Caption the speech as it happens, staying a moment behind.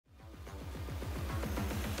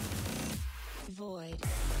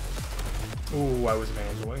Ooh, I was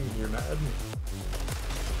managing. You're mad.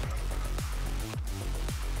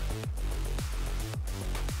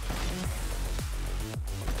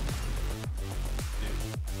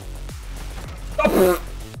 Oh,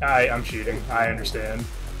 I'm cheating. I understand.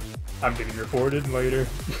 I'm getting reported later.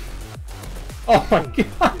 Oh my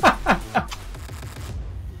god!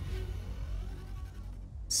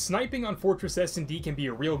 Sniping on Fortress S&D can be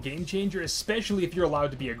a real game changer, especially if you're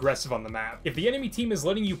allowed to be aggressive on the map. If the enemy team is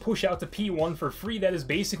letting you push out to P1 for free, that is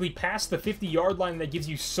basically past the 50-yard line. That gives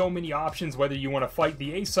you so many options, whether you want to fight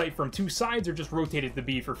the A site from two sides or just rotate it to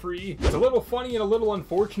B for free. It's a little funny and a little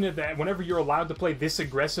unfortunate that whenever you're allowed to play this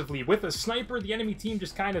aggressively with a sniper, the enemy team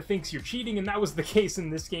just kind of thinks you're cheating, and that was the case in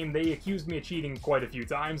this game. They accused me of cheating quite a few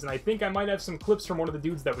times, and I think I might have some clips from one of the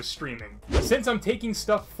dudes that was streaming. Since I'm taking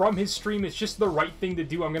stuff from his stream, it's just the right thing to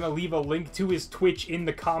do. I'm gonna leave a link to his Twitch in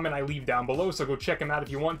the comment I leave down below, so go check him out if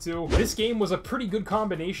you want to. This game was a pretty good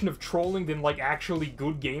combination of trolling than like actually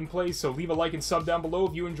good gameplay, so leave a like and sub down below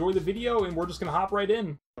if you enjoy the video, and we're just gonna hop right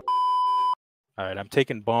in. Alright, I'm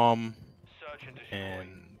taking bomb and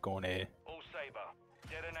going A. All Saber,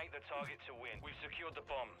 detonate the target to win. We've secured the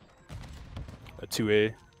bomb. A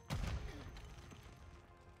 2A.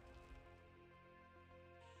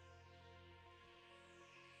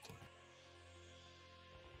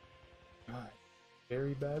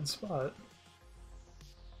 Very bad spot.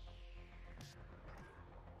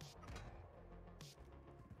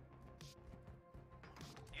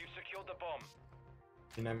 You've secured the bomb.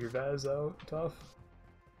 You can have your Vaz out, tough.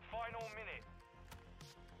 Final minute.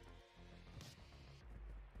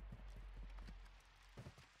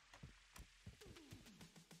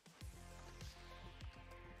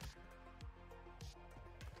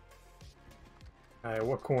 Alright,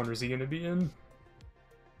 what corner is he gonna be in?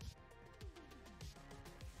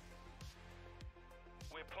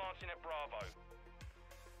 At Bravo.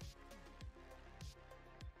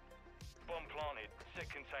 Bomb planted. Set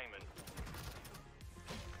containment.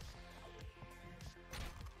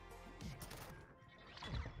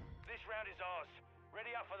 This round is ours. Ready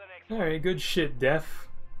up for the next one. Alright, good shit, Def.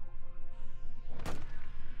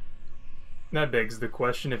 That begs the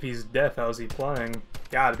question, if he's Def, how's he playing?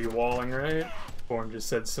 Gotta be walling, right? Born just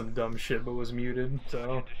said some dumb shit but was muted,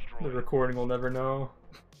 so the recording will never know.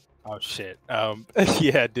 Oh shit.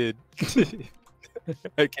 Yeah, I did.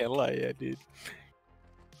 I can't lie, yeah, I did.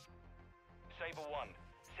 Saber 1.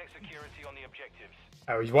 Set security on the objectives.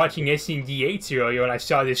 I was watching SND 8 earlier and I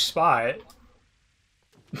saw this spot.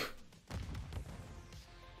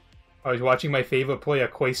 I was watching my favorite player,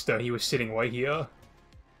 Questa. He was sitting right here.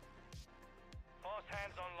 Fast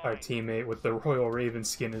hands online. Our teammate with the Royal Raven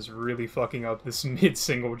skin is really fucking up this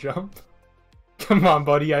mid-single jump. Come on,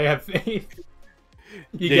 buddy, I have faith.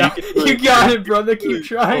 You got it, brother. Keep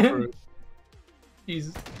trying.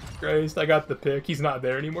 Jesus Christ, I got the pick. He's not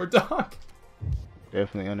there anymore, Doc.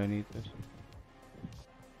 Definitely underneath this.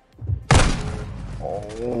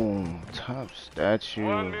 Oh, top statue.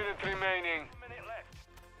 1 minute remaining. Minute left.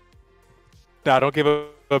 Nah, don't give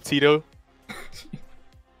up, Tito.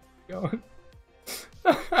 Going.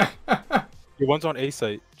 Your one's on A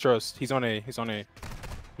site. Trust. He's on A. He's on A.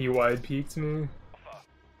 He wide peeked me.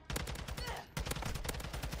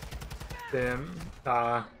 Damn.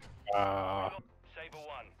 Saber 1.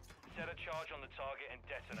 Set a charge on the target and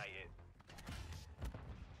detonate it.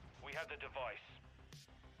 We have the device.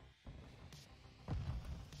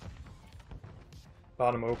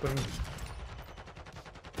 Bottom open.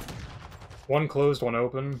 One closed, one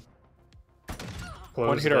open. Closed,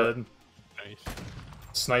 One hitter. dead. Nice.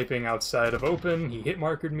 Sniping outside of open. He hit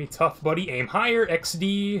markered me. Tough, buddy. Aim higher.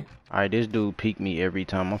 XD. Alright, this dude peeked me every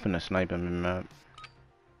time. I'm finna snipe him in the map.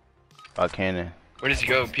 By cannon. Where does he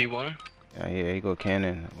go? P1? Yeah, he go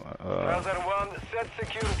cannon. Browser 1. Set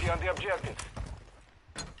security on the objectives.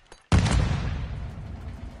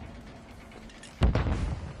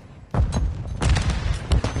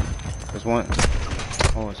 There's one.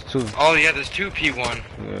 Oh, it's two. Oh yeah, there's two P1.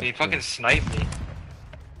 Yeah, He fucking sniped me.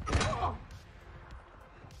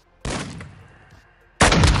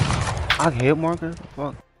 I hit marker?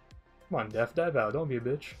 Fuck. Come on, Def. Dive out. Don't be a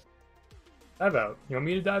bitch. Dive out. You want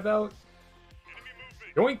me to dive out?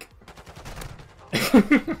 Yoink!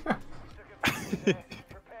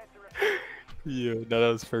 Yeah, no,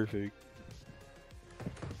 that was perfect.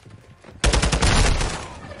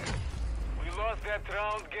 We lost that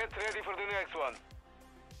round. Get ready for the next one.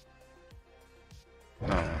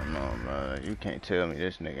 No, man. You can't tell me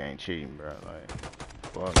this nigga ain't cheating, bro. Like,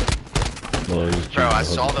 fuck. Bro, I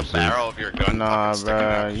saw the barrel of your gun. Nah,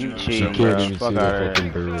 bro. You cheating, bro. Fuck out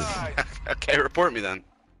of here. Okay, report me then.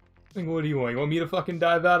 What do you want? You want me to fucking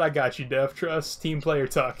dive out? I got you, Def. Trust. Team player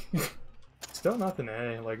tuck. Still nothing,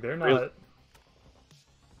 eh? Like they're not. Really?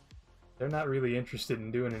 They're not really interested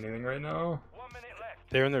in doing anything right now. 1 minute left.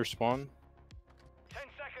 They're in their spawn. 10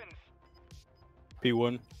 seconds.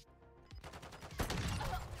 P1.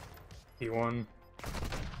 P1.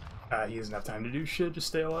 He doesn't have time to do shit. Just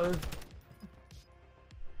stay alive.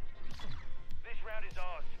 This round is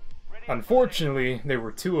ours. Ready? Unfortunately, there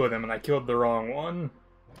were two of them, and I killed the wrong one.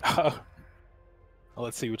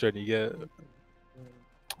 Let's see which one you get.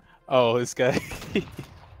 Oh, this guy.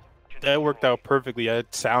 That worked out perfectly. I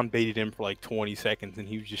sound baited him for like 20 seconds, and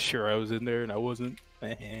he was just sure I was in there, and I wasn't.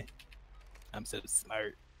 I'm so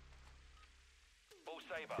smart. Ball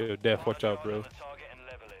saber. Yo, Def, watch out, bro. On the target and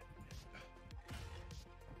level it.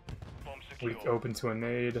 Bomb We secure. open to a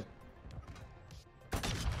nade.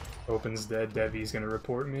 Open's dead. Devy's gonna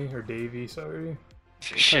report me, or Davey, sorry.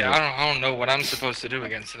 Shit, I don't know what I'm supposed to do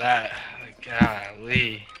against that. Like,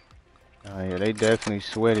 golly. Oh yeah, they definitely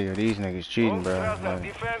sweaty. These niggas cheating, bro. Defend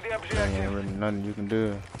Like, the there objective. ain't really nothing you can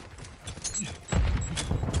do.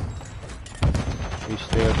 He's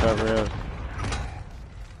still cover up.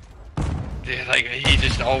 Dude, like, he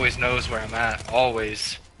just always knows where I'm at.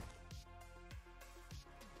 Always.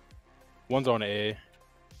 One's on A.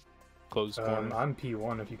 Close corner. I'm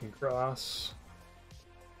P1 if you can cross.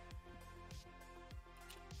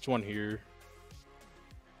 There's one here.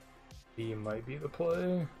 B might be the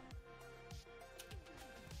play.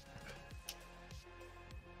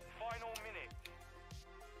 Final minute.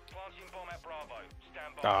 Planting bomb at Bravo.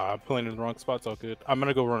 Stand by. I'm playing in the wrong spot. It's all good. I'm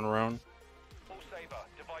gonna go run around. Ball saber.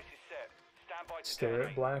 Device is set. Stand by to Stare at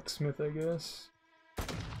detonate. blacksmith, I guess.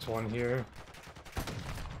 There's one here.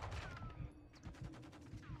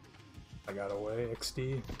 I got away,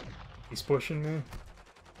 XD. He's pushing me.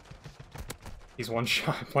 He's one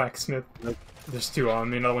shot, blacksmith. There's two on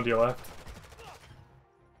me, another one to your left.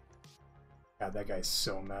 God, that guy's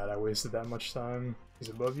so mad I wasted that much time. He's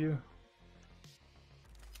above you.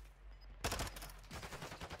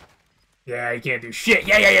 Yeah, he can't do shit.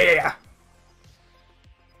 Yeah.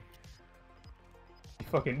 You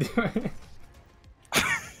fucking do it.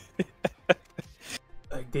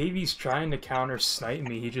 Like, Davey's trying to counter snipe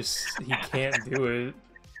me, he can't do it.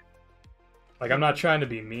 Like, I'm not trying to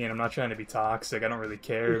be mean, I'm not trying to be toxic, I don't really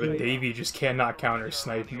care, but Davey just cannot counter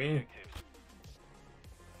snipe me.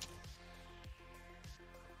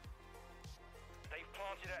 They've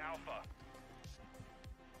planted at Alpha.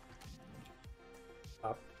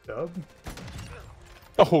 Top dub?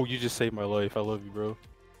 Oh, you just saved my life. I love you, bro.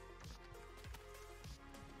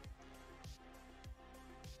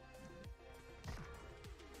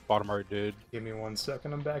 Bottom right, dude. Give me 1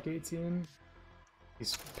 second, I'm back 18.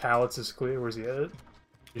 These pallets is clear, where's he at?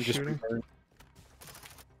 He's Just shooting?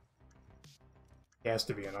 He has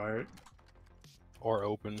to be an art. or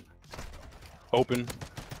open. Open.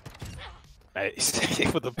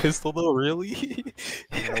 Nice. With a pistol though, really?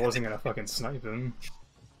 I wasn't gonna fucking snipe him.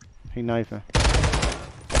 He knifing.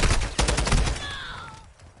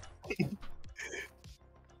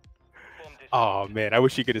 Oh man, I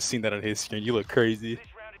wish you could have seen that on his screen. You look crazy.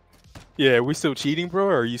 Yeah, we still cheating, bro,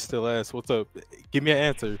 or are you still ass? What's up? Give me an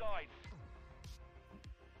answer.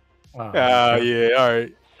 Wow. Yeah,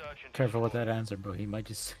 alright. Careful with that answer, bro. He might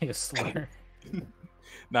just say a slur.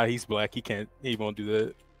 Nah, he's black. He won't do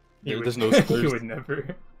that. He There's would- no he slurs. would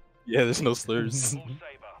never. Yeah, there's no slurs.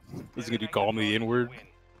 He's gonna call me the N-word.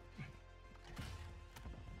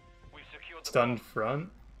 Stunned front.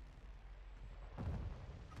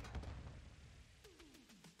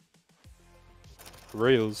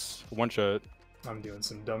 Rails, one shot. I'm doing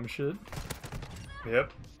some dumb shit.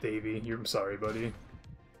 Yep, Davey, I'm sorry, buddy.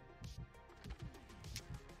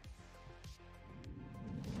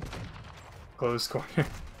 Close corner.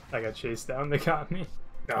 I got chased down, they got me.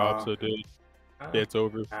 Oh, so dead. Yeah, it's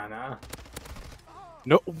over. Nah.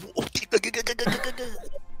 No.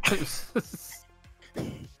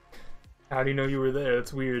 How do you know you were there?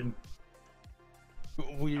 That's weird.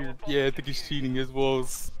 Weird. Yeah, I think he's cheating as well.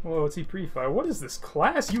 Whoa, what's he pre-fire? What is this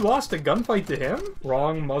class? You lost a gunfight to him?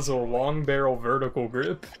 Wrong muzzle, long barrel, vertical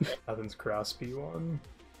grip. Nothing's cross P1.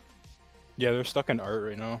 Yeah, they're stuck in art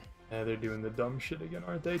right now. Yeah, they're doing the dumb shit again,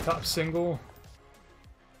 aren't they? Top single.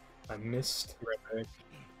 I missed. Right back.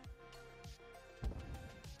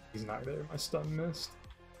 He's not there. My stun missed.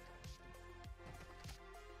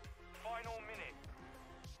 Final minute.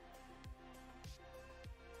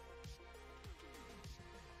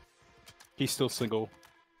 He's still single.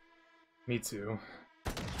 Me too.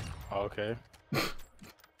 Oh, okay.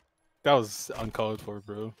 That was uncalled for,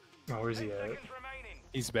 bro. Oh, where's he at? Seconds remaining.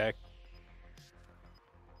 He's back.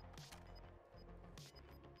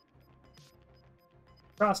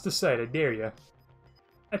 Cross the site, I dare ya.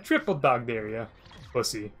 I triple dog dare ya,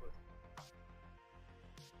 pussy.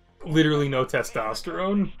 Literally no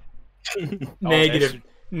testosterone. Negative,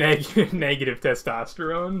 negative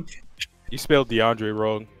testosterone. You spelled DeAndre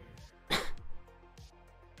wrong.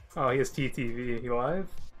 Oh, he has TTV. He live?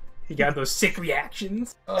 He got those sick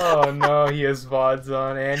reactions. Oh no, he has VODs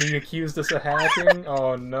on, and he accused us of hacking.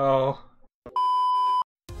 Oh no.